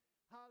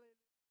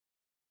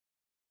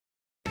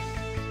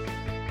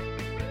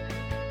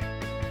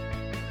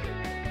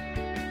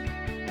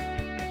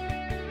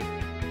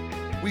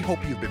 We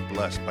hope you've been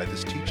blessed by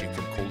this teaching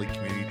from Cold Lake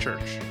Community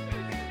Church.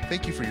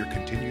 Thank you for your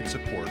continued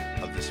support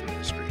of this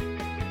ministry.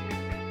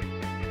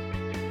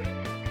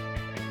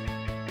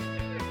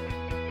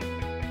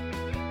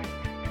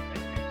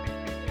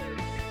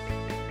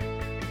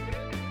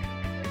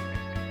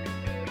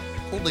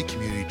 Cold Lake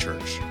Community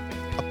Church,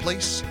 a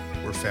place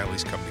where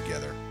families come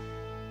together.